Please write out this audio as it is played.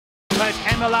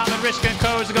Emma Lamb and Risk &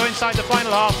 Co. as they go inside the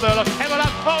final half furlong. Emma Lamb,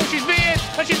 oh, she's veered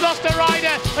and she's lost her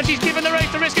rider and she's given the race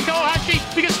to Risk & Co. Has she?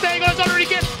 Because staying on as honorary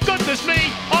gift. Goodness me,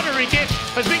 honorary gift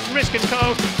has beaten Risk &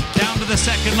 Co. Down to the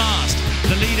second last.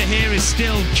 The leader here is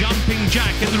still Jumping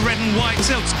Jack in the red and white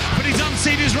silks, but he's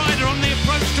unseated his rider on the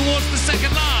approach towards the second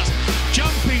last.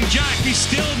 Jumping Jack, he's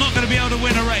still not going to be able to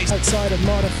win a race. Outside of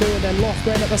Marta and then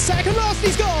Lofgren at the second last,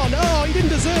 he's gone! Oh, he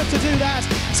didn't deserve to do that.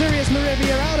 Sirius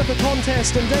Merivia out of the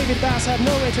contest and David Bass had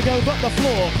nowhere to go but the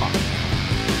floor.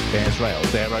 There's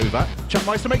Rails, they're over.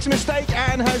 Chuckmeister makes a mistake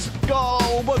and has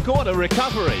goal. But what a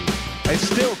recovery. It's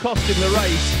still cost him the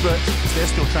race, but they're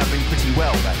still travelling pretty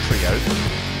well, that trio.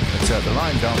 But the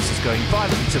line dancer's going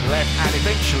violently to the left, and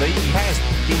eventually he has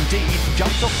indeed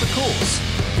jumped off the course.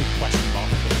 Big question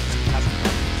mark, but he hasn't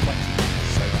done 20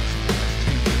 minutes, so that's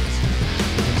 2 years.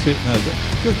 That's it now.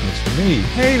 Goodness me.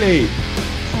 Hayley!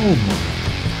 Oh my.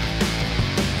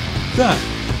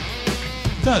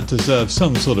 That deserves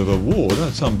some sort of award.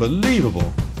 That's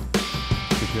unbelievable.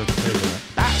 If you have to pay that.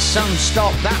 That's some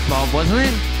stop that, Bob, wasn't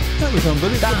it? That was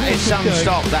unbelievable. That is some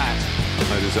stop that.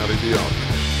 That is Ali Dion.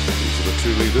 These are the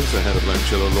 2 leaders ahead of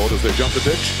Lanchello Lord as they jump the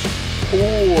ditch.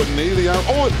 Oh, nearly out.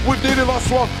 Oh, we've nearly lost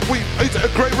one. It's a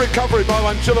great recovery by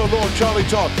Lanchello Lord, Charlie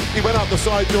Todd. He went out the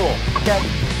side door. Okay,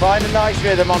 find a nice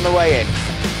rhythm on the way in.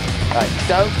 Right,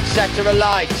 don't set her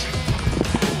alight.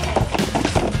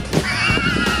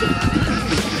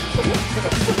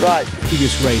 Right.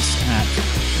 Previous race at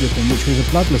Ripon, which was a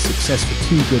bloodless success for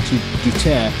Too Good to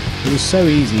Duterre. It was so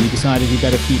easy, he decided he'd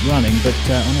better keep running, but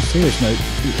on a serious note,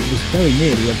 it was very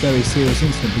nearly a very serious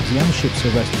incident because the other ships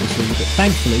arrested us really, but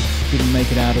thankfully didn't make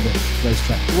it out of the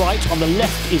racetrack. Right, on the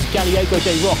left is Gallego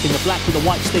de Rock in the black with the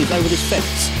white sleeves over this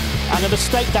fence. And a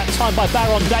mistake that time by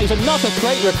Baron Days, another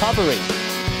great recovery.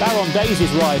 Baron Days'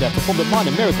 rider performed a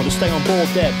minor miracle to stay on board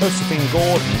there. Josephine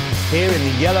Gordon, here in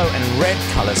the yellow and red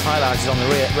colours highlighted on the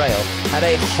rail, had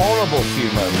a horrible few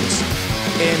moments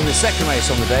in the second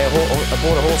race on the day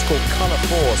aboard a horse called Colour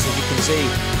Force. As you can see,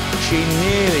 she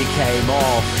nearly came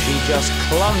off. She just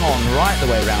clung on right the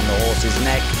way around the horse's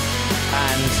neck,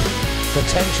 and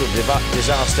potential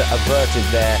disaster averted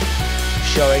there,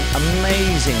 showing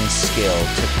amazing skill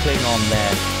to cling on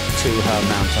there to her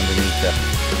mount underneath her.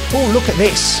 Oh, look at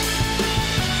this!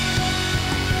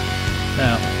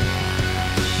 Now,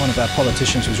 one of our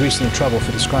politicians was recently in trouble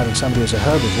for describing somebody as a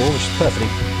herbivore, which is a perfectly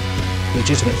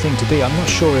legitimate thing to be. I'm not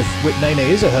sure if Whip Nene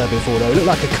is a herbivore though. It looked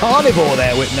like a carnivore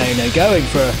there, Whip Nene, going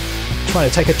for trying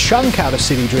to take a chunk out of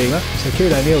City Dreamer. So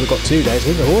Kieran O'Neill got 2 days. I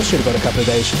think the horse should have got a couple of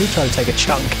days. Should be trying to take a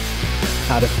chunk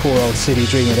out of poor old City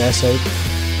Dreamer there. So